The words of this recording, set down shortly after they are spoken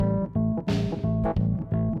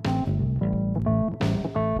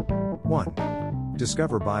1.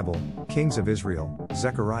 Discover Bible, Kings of Israel,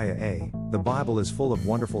 Zechariah. A. The Bible is full of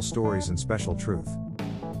wonderful stories and special truth.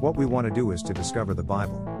 What we want to do is to discover the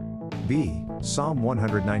Bible. B. Psalm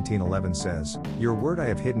 119:11 says, "Your word I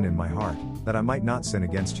have hidden in my heart, that I might not sin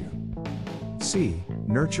against you." C.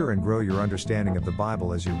 Nurture and grow your understanding of the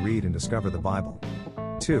Bible as you read and discover the Bible.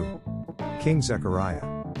 2. King Zechariah.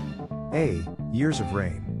 A. Years of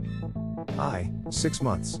reign. I. 6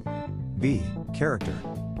 months. B. Character.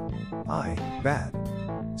 I. Bad.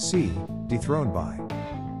 C. Dethroned by.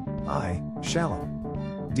 I.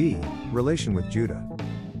 Shalom. D. Relation with Judah.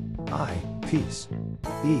 I. Peace.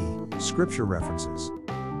 E. Scripture references.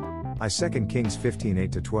 I. 2 Kings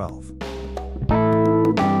 15:8-12.